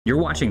You're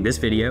watching this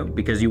video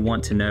because you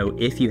want to know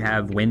if you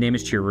have wind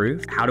damage to your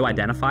roof, how to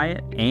identify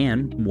it,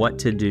 and what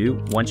to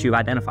do once you've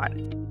identified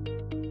it.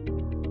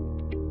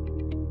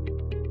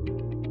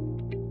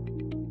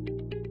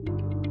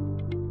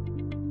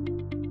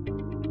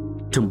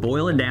 To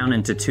boil it down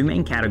into two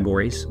main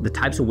categories, the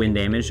types of wind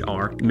damage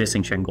are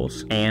missing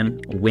shingles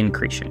and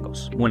wind-creased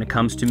shingles. When it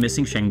comes to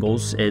missing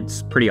shingles,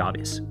 it's pretty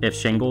obvious. If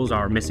shingles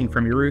are missing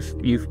from your roof,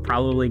 you've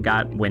probably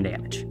got wind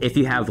damage. If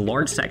you have a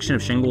large section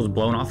of shingles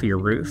blown off of your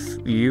roof,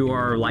 you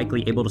are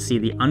likely able to see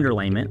the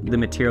underlayment, the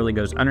material that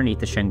goes underneath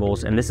the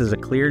shingles, and this is a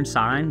clear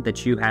sign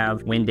that you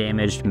have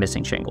wind-damaged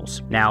missing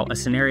shingles. Now, a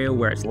scenario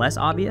where it's less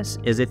obvious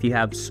is if you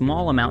have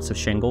small amounts of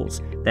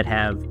shingles that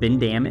have been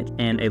damaged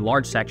and a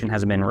large section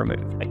hasn't been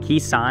removed. A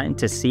key sign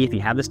to see if you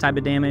have this type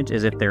of damage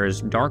is if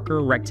there's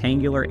darker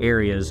rectangular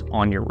areas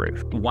on your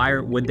roof. Why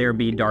would there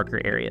be darker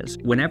areas?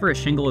 Whenever a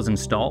shingle is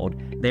installed,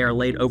 they are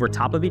laid over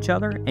top of each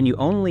other and you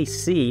only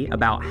see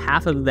about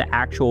half of the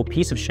actual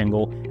piece of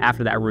shingle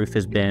after that roof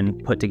has been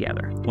put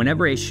together.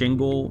 Whenever a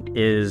shingle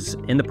is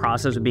in the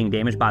process of being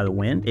damaged by the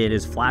wind, it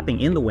is flapping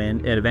in the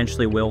wind, it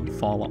eventually will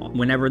fall off.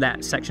 Whenever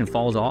that section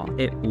falls off,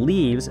 it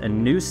leaves a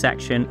new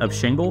section of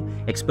shingle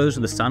exposed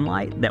to the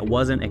sunlight that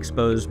wasn't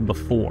exposed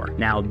before.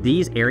 Now,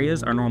 these areas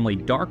are normally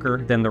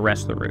darker than the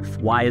rest of the roof.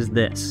 Why is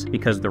this?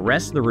 Because the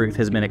rest of the roof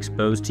has been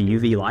exposed to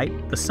UV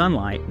light, the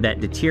sunlight, that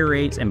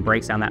deteriorates and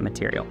breaks down that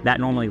material. That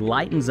normally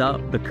lightens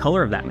up the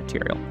color of that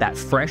material. That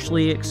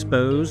freshly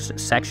exposed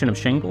section of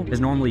shingle is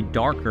normally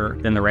darker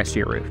than the rest of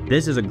your roof.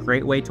 This is a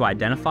great way to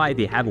identify if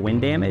you have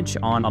wind damage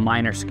on a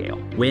minor scale.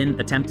 When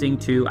attempting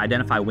to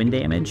identify wind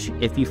damage,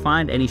 if you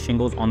find any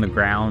shingles on the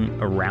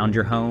ground around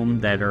your home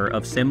that are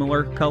of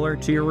similar color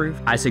to your roof,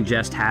 I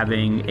suggest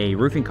having a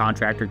roofing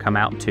contractor come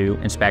out to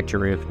inspect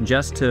your roof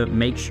just to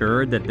make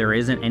sure that there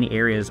isn't any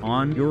areas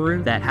on your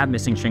roof that have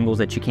missing shingles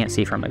that you can't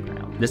see from the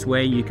ground. This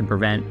way you can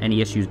prevent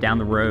any issues down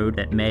the road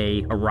that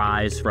may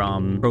arise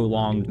from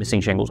prolonged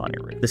missing shingles on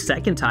your roof. The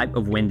second type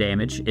of wind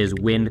damage is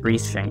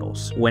wind-creased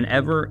shingles.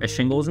 Whenever a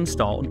shingle is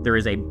installed, there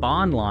is a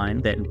bond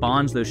line that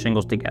bonds those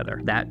shingles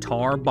together. That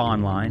tar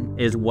bond line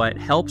is what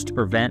helps to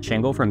prevent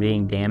shingle from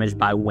being damaged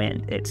by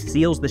wind. It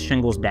seals the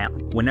shingles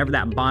down. Whenever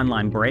that bond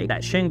line breaks,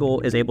 that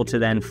shingle is able to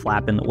then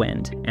flap in the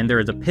wind. And there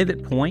is a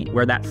pivot point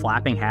where that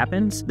flapping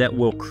happens that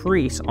will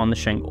crease on the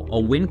shingle. A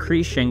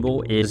wind-creased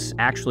shingle is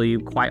actually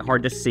quite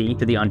hard to see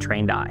to the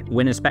untrained eye.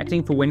 When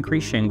inspecting for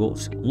wind-creased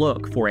shingles,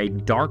 look for a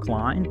dark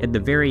line at the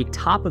very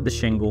top of the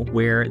shingle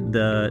where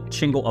the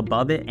shingle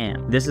above it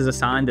ends. This is a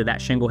sign that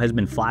that shingle has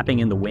been flapping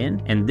in the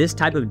wind, and this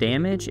type of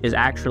damage is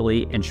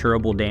actually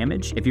insurable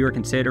damage if you are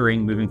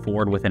considering moving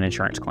forward with an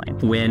insurance claim.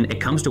 When it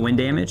comes to wind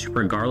damage,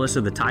 regardless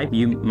of the type,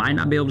 you might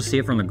not be able to see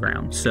it from the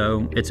ground,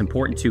 so it's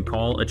important to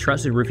call a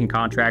trusted roofing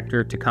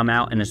contractor to come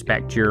out and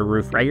inspect your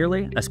roof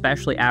regularly,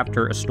 especially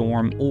after a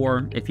storm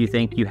or if you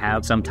think you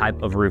have some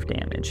type of roof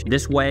damage.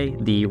 This way,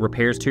 the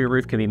repairs to your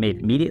roof can be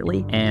made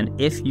immediately, and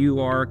if you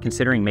are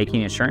considering making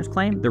an insurance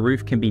claim, the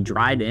roof can be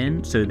dried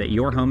in so that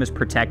your home is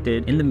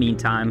protected in the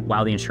meantime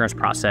while the insurance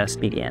process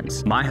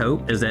begins. My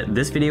hope is that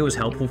this video was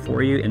helpful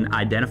for you in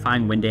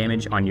identifying wind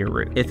damage on your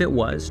roof. If it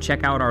was,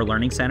 check out our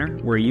learning center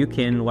where you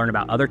can learn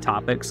about other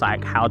topics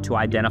like how to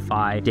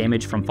identify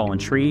damage from fallen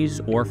trees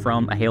or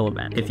from a hail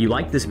event. If you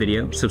like this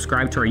video,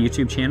 subscribe to our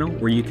YouTube channel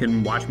where you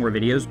can watch more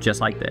videos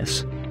just like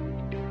this.